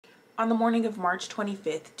On the morning of March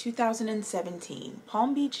 25th, 2017,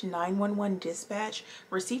 Palm Beach 911 dispatch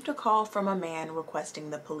received a call from a man requesting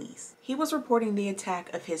the police. He was reporting the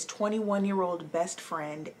attack of his 21-year-old best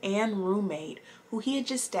friend and roommate who he had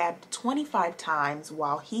just stabbed 25 times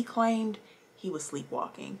while he claimed he was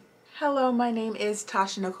sleepwalking. Hello, my name is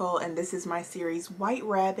Tasha Nicole and this is my series White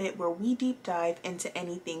Rabbit, where we deep dive into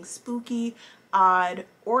anything spooky, odd,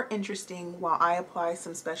 or interesting while I apply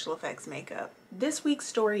some special effects makeup. This week's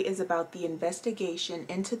story is about the investigation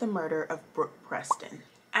into the murder of Brooke Preston.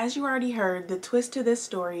 As you already heard, the twist to this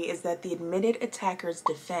story is that the admitted attacker's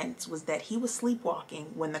defense was that he was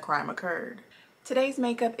sleepwalking when the crime occurred. Today's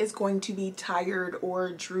makeup is going to be tired or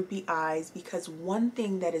droopy eyes because one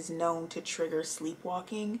thing that is known to trigger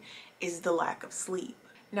sleepwalking is the lack of sleep.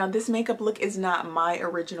 Now, this makeup look is not my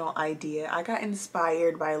original idea. I got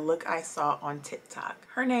inspired by a look I saw on TikTok.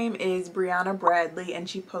 Her name is Brianna Bradley and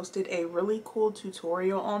she posted a really cool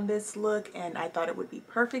tutorial on this look and I thought it would be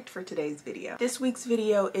perfect for today's video. This week's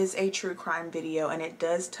video is a true crime video and it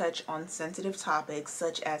does touch on sensitive topics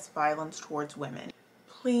such as violence towards women.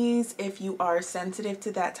 Please, if you are sensitive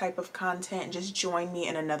to that type of content, just join me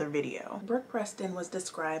in another video. Brooke Preston was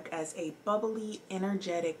described as a bubbly,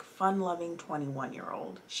 energetic, fun-loving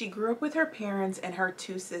 21-year-old. She grew up with her parents and her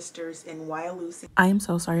two sisters in Wyalusing. I am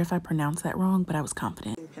so sorry if I pronounced that wrong, but I was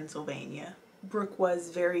confident. In Pennsylvania. Brooke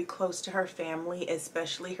was very close to her family,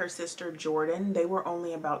 especially her sister Jordan. They were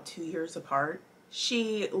only about 2 years apart.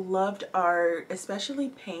 She loved art, especially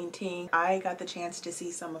painting. I got the chance to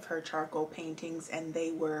see some of her charcoal paintings and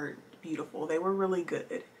they were beautiful. They were really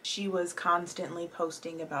good. She was constantly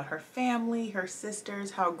posting about her family, her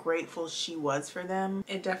sisters, how grateful she was for them.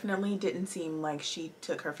 It definitely didn't seem like she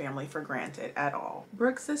took her family for granted at all.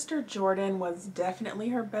 Brooke's sister Jordan was definitely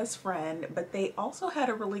her best friend, but they also had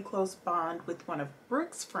a really close bond with one of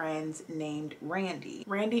Brooke's friends named Randy.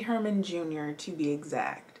 Randy Herman Jr. to be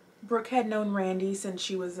exact. Brooke had known Randy since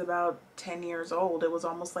she was about 10 years old. It was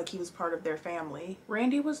almost like he was part of their family.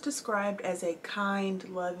 Randy was described as a kind,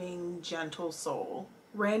 loving, gentle soul.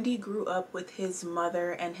 Randy grew up with his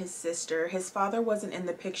mother and his sister. His father wasn't in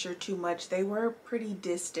the picture too much. They were pretty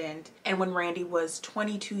distant. And when Randy was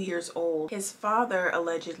 22 years old, his father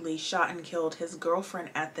allegedly shot and killed his girlfriend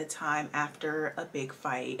at the time after a big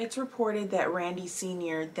fight. It's reported that Randy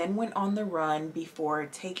Sr. then went on the run before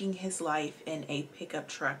taking his life in a pickup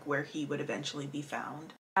truck where he would eventually be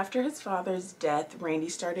found. After his father's death, Randy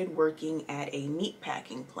started working at a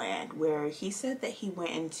meatpacking plant where he said that he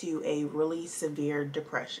went into a really severe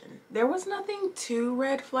depression. There was nothing too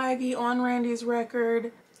red flaggy on Randy's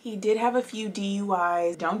record. He did have a few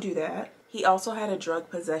DUIs. Don't do that. He also had a drug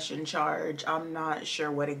possession charge. I'm not sure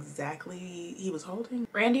what exactly he was holding.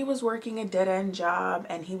 Randy was working a dead-end job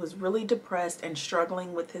and he was really depressed and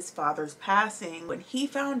struggling with his father's passing when he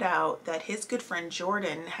found out that his good friend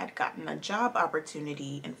Jordan had gotten a job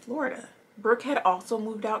opportunity in Florida. Brooke had also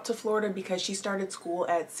moved out to Florida because she started school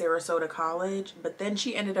at Sarasota College, but then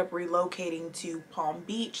she ended up relocating to Palm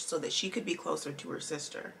Beach so that she could be closer to her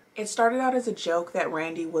sister. It started out as a joke that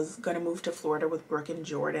Randy was going to move to Florida with Brooke and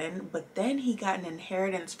Jordan, but then he got an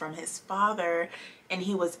inheritance from his father and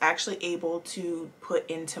he was actually able to put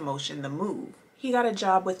into motion the move. He got a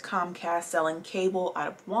job with Comcast selling cable out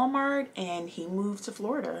of Walmart and he moved to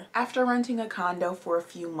Florida. After renting a condo for a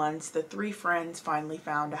few months, the three friends finally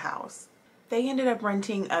found a house. They ended up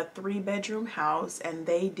renting a 3-bedroom house and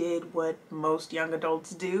they did what most young adults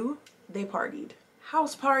do. They partied.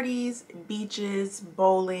 House parties, beaches,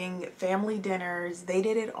 bowling, family dinners, they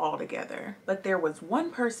did it all together. But there was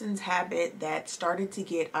one person's habit that started to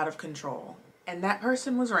get out of control. And that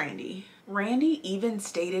person was Randy. Randy even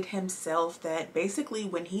stated himself that basically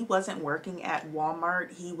when he wasn't working at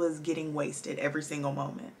Walmart, he was getting wasted every single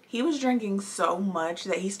moment. He was drinking so much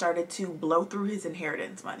that he started to blow through his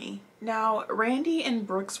inheritance money. Now, Randy and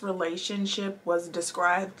Brooke's relationship was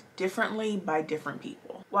described differently by different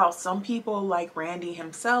people. While some people, like Randy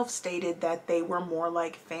himself, stated that they were more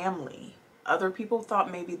like family, other people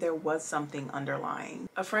thought maybe there was something underlying.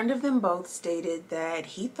 A friend of them both stated that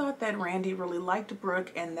he thought that Randy really liked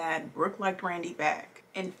Brooke and that Brooke liked Randy back.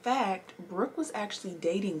 In fact, Brooke was actually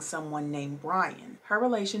dating someone named Brian. Her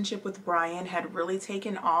relationship with Brian had really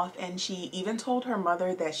taken off and she even told her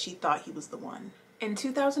mother that she thought he was the one. In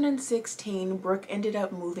 2016, Brooke ended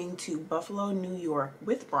up moving to Buffalo, New York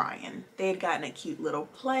with Brian. They had gotten a cute little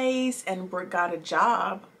place and Brooke got a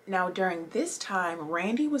job. Now, during this time,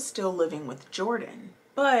 Randy was still living with Jordan.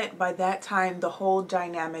 But by that time, the whole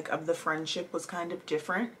dynamic of the friendship was kind of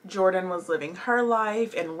different. Jordan was living her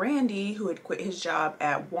life, and Randy, who had quit his job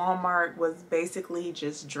at Walmart, was basically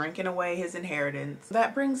just drinking away his inheritance.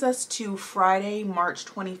 That brings us to Friday, March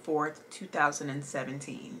 24th,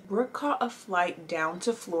 2017. Brooke caught a flight down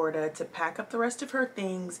to Florida to pack up the rest of her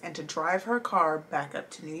things and to drive her car back up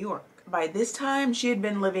to New York. By this time, she had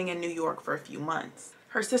been living in New York for a few months.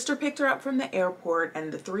 Her sister picked her up from the airport,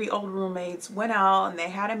 and the three old roommates went out and they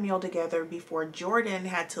had a meal together before Jordan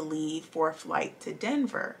had to leave for a flight to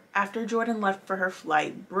Denver. After Jordan left for her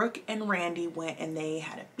flight, Brooke and Randy went and they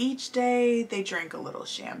had a beach day. They drank a little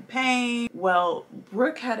champagne. Well,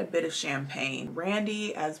 Brooke had a bit of champagne.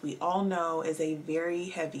 Randy, as we all know, is a very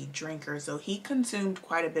heavy drinker, so he consumed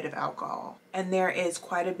quite a bit of alcohol. And there is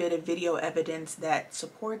quite a bit of video evidence that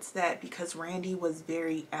supports that because Randy was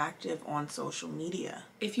very active on social media.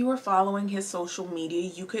 If you were following his social media,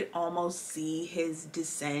 you could almost see his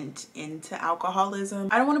descent into alcoholism.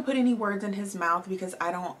 I don't want to put any words in his mouth because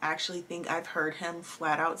I don't actually think I've heard him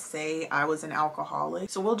flat out say I was an alcoholic.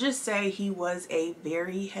 So we'll just say he was a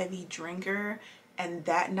very heavy drinker, and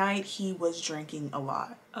that night he was drinking a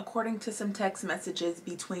lot. According to some text messages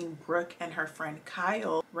between Brooke and her friend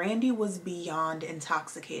Kyle, Randy was beyond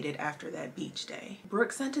intoxicated after that beach day.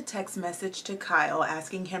 Brooke sent a text message to Kyle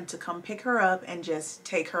asking him to come pick her up and just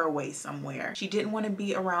take her away somewhere. She didn't want to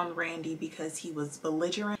be around Randy because he was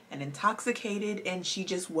belligerent and intoxicated, and she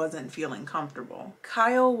just wasn't feeling comfortable.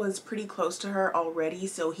 Kyle was pretty close to her already,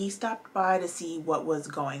 so he stopped by to see what was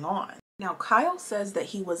going on. Now, Kyle says that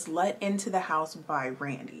he was let into the house by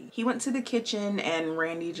Randy. He went to the kitchen and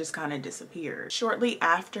Randy just kind of disappeared. Shortly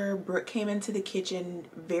after, Brooke came into the kitchen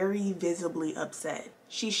very visibly upset.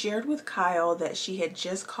 She shared with Kyle that she had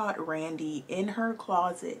just caught Randy in her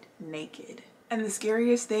closet naked. And the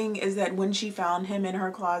scariest thing is that when she found him in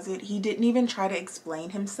her closet, he didn't even try to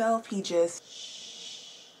explain himself. He just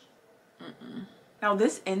Now,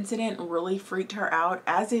 this incident really freaked her out,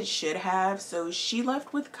 as it should have, so she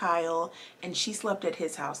left with Kyle and she slept at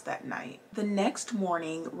his house that night. The next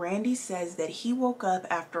morning, Randy says that he woke up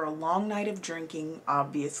after a long night of drinking,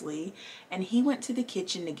 obviously, and he went to the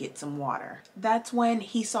kitchen to get some water. That's when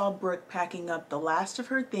he saw Brooke packing up the last of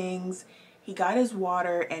her things. He got his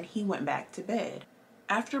water and he went back to bed.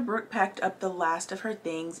 After Brooke packed up the last of her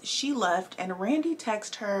things, she left, and Randy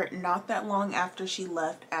texted her not that long after she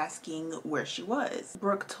left asking where she was.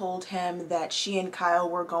 Brooke told him that she and Kyle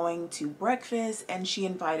were going to breakfast and she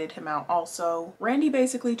invited him out also. Randy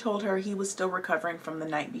basically told her he was still recovering from the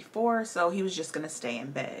night before, so he was just gonna stay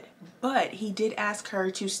in bed. But he did ask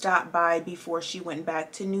her to stop by before she went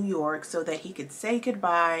back to New York so that he could say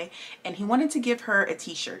goodbye, and he wanted to give her a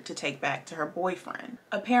t-shirt to take back to her boyfriend.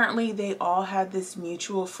 Apparently, they all had this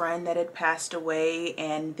mutual friend that had passed away,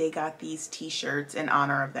 and they got these t-shirts in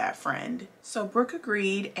honor of that friend. So Brooke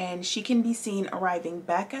agreed, and she can be seen arriving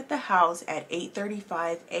back at the house at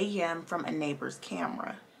 8:35 a.m. from a neighbor's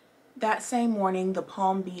camera. That same morning, the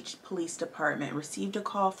Palm Beach Police Department received a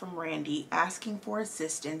call from Randy asking for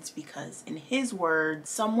assistance because, in his words,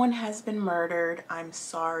 "Someone has been murdered. I'm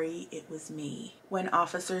sorry, it was me." When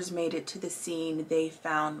officers made it to the scene, they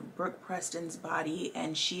found Brooke Preston's body,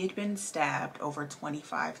 and she had been stabbed over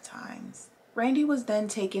 25 times. Randy was then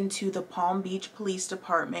taken to the Palm Beach Police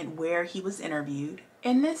Department where he was interviewed.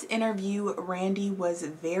 In this interview, Randy was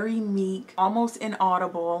very meek, almost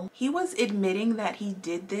inaudible. He was admitting that he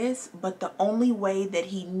did this, but the only way that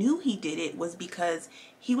he knew he did it was because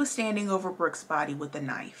he was standing over Brooke's body with a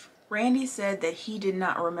knife. Randy said that he did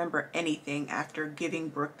not remember anything after giving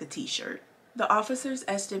Brooke the t-shirt. The officers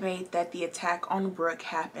estimate that the attack on Brooke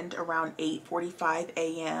happened around 8:45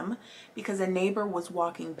 a.m. because a neighbor was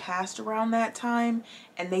walking past around that time,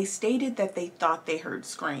 and they stated that they thought they heard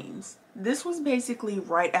screams. This was basically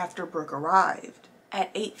right after Brooke arrived.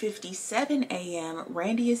 At 8:57 a.m.,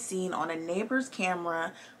 Randy is seen on a neighbor's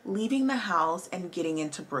camera leaving the house and getting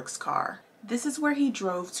into Brooke's car. This is where he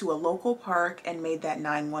drove to a local park and made that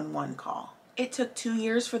 911 call. It took 2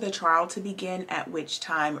 years for the trial to begin, at which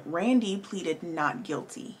time Randy pleaded not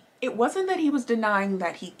guilty. It wasn't that he was denying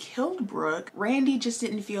that he killed Brooke. Randy just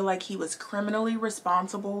didn't feel like he was criminally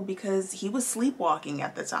responsible because he was sleepwalking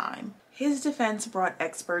at the time. His defense brought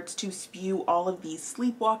experts to spew all of these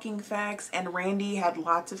sleepwalking facts, and Randy had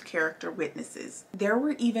lots of character witnesses. There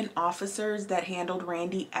were even officers that handled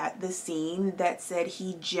Randy at the scene that said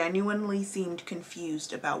he genuinely seemed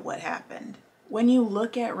confused about what happened. When you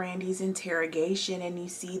look at Randy's interrogation and you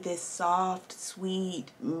see this soft,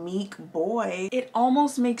 sweet, meek boy, it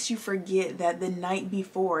almost makes you forget that the night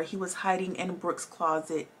before he was hiding in Brooke's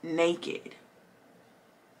closet naked.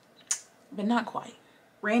 but not quite.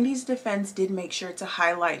 Randy's defense did make sure to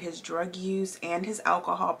highlight his drug use and his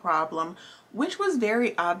alcohol problem, which was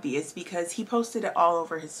very obvious because he posted it all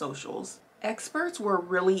over his socials. Experts were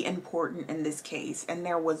really important in this case, and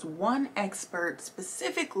there was one expert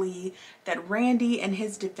specifically that Randy and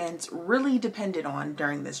his defense really depended on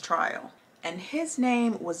during this trial, and his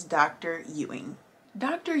name was Dr. Ewing.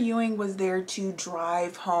 Dr. Ewing was there to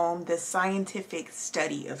drive home the scientific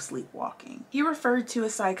study of sleepwalking. He referred to a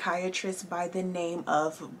psychiatrist by the name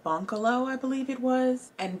of Bunkalow, I believe it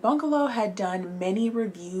was, and Bunkalow had done many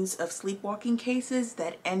reviews of sleepwalking cases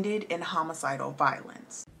that ended in homicidal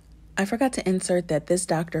violence. I forgot to insert that this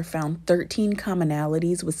doctor found 13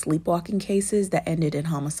 commonalities with sleepwalking cases that ended in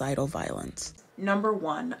homicidal violence. Number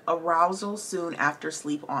 1, arousal soon after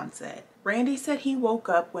sleep onset. Randy said he woke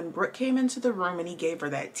up when Brooke came into the room and he gave her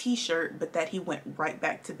that t-shirt, but that he went right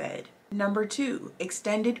back to bed. Number 2,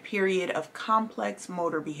 extended period of complex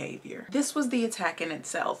motor behavior. This was the attack in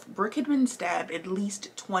itself. Brooke had been stabbed at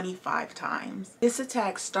least 25 times. This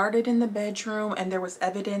attack started in the bedroom and there was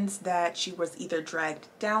evidence that she was either dragged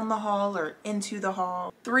down the hall or into the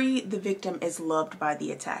hall. 3, the victim is loved by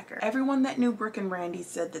the attacker. Everyone that knew Brooke and Randy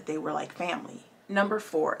said that they were like family. Number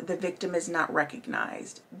 4, the victim is not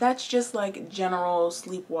recognized. That's just like general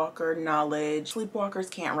sleepwalker knowledge.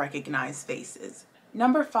 Sleepwalkers can't recognize faces.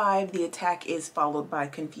 Number 5, the attack is followed by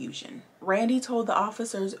confusion. Randy told the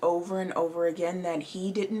officers over and over again that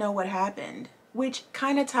he didn't know what happened, which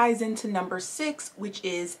kind of ties into number 6, which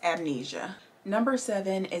is amnesia. Number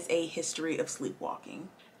 7 is a history of sleepwalking.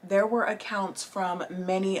 There were accounts from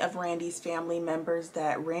many of Randy's family members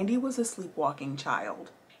that Randy was a sleepwalking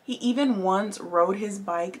child. He even once rode his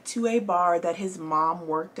bike to a bar that his mom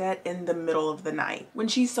worked at in the middle of the night. When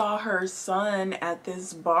she saw her son at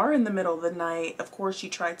this bar in the middle of the night, of course she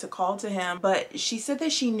tried to call to him, but she said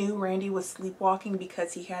that she knew Randy was sleepwalking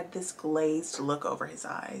because he had this glazed look over his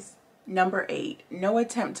eyes. Number 8, no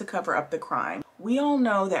attempt to cover up the crime. We all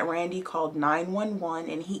know that Randy called 911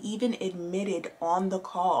 and he even admitted on the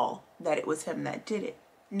call that it was him that did it.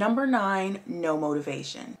 Number 9, no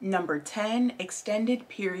motivation. Number 10, extended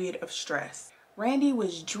period of stress. Randy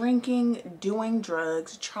was drinking, doing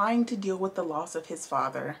drugs, trying to deal with the loss of his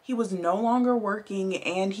father. He was no longer working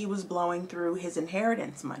and he was blowing through his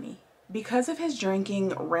inheritance money. Because of his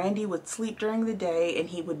drinking, Randy would sleep during the day and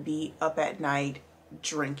he would be up at night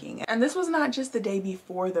drinking. And this was not just the day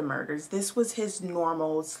before the murders. This was his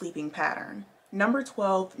normal sleeping pattern. Number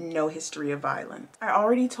 12, no history of violence. I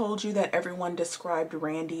already told you that everyone described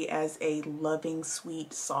Randy as a loving,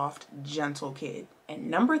 sweet, soft, gentle kid. And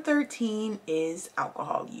number 13 is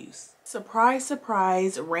alcohol use. Surprise,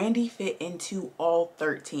 surprise, Randy fit into all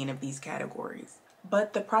 13 of these categories.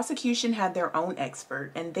 But the prosecution had their own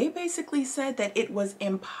expert and they basically said that it was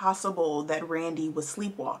impossible that Randy was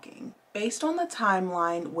sleepwalking. Based on the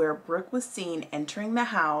timeline where Brooke was seen entering the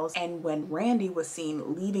house and when Randy was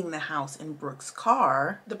seen leaving the house in Brooke's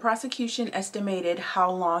car, the prosecution estimated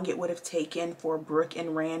how long it would have taken for Brooke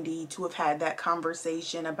and Randy to have had that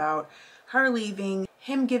conversation about her leaving,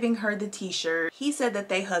 him giving her the t-shirt. He said that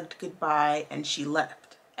they hugged goodbye and she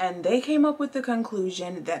left. And they came up with the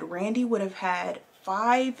conclusion that Randy would have had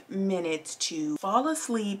 5 minutes to fall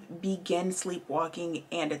asleep, begin sleepwalking,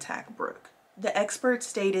 and attack Brooke. The expert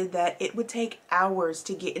stated that it would take hours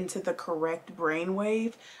to get into the correct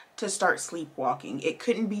brainwave to start sleepwalking. It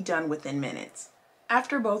couldn't be done within minutes.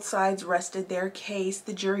 After both sides rested their case,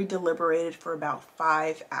 the jury deliberated for about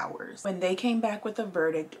 5 hours. When they came back with a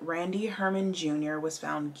verdict, Randy Herman Jr. was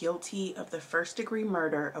found guilty of the first-degree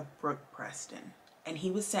murder of Brooke Preston, and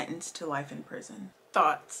he was sentenced to life in prison.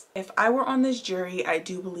 Thoughts? If I were on this jury, I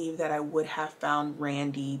do believe that I would have found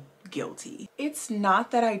Randy guilty. It's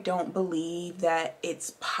not that I don't believe that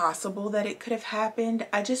it's possible that it could have happened.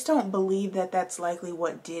 I just don't believe that that's likely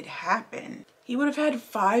what did happen. He would have had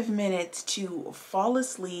 5 minutes to fall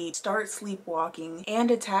asleep, start sleepwalking, and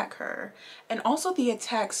attack her. And also the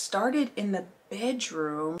attack started in the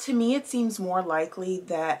bedroom. To me, it seems more likely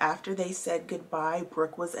that after they said goodbye,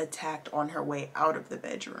 Brooke was attacked on her way out of the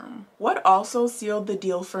bedroom. What also sealed the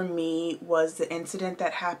deal for me was the incident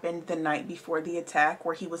that happened the night before the attack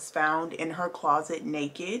where he was found in her closet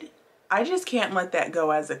naked. I just can't let that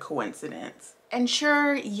go as a coincidence. And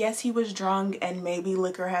sure, yes, he was drunk and maybe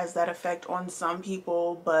liquor has that effect on some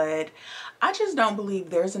people, but I just don't believe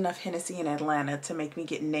there's enough Hennessy in Atlanta to make me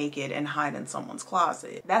get naked and hide in someone's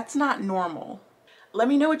closet. That's not normal. Let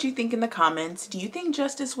me know what you think in the comments. Do you think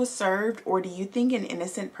justice was served or do you think an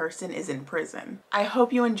innocent person is in prison? I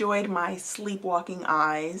hope you enjoyed my sleepwalking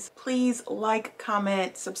eyes. Please like,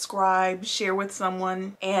 comment, subscribe, share with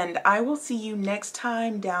someone, and I will see you next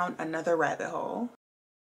time down another rabbit hole.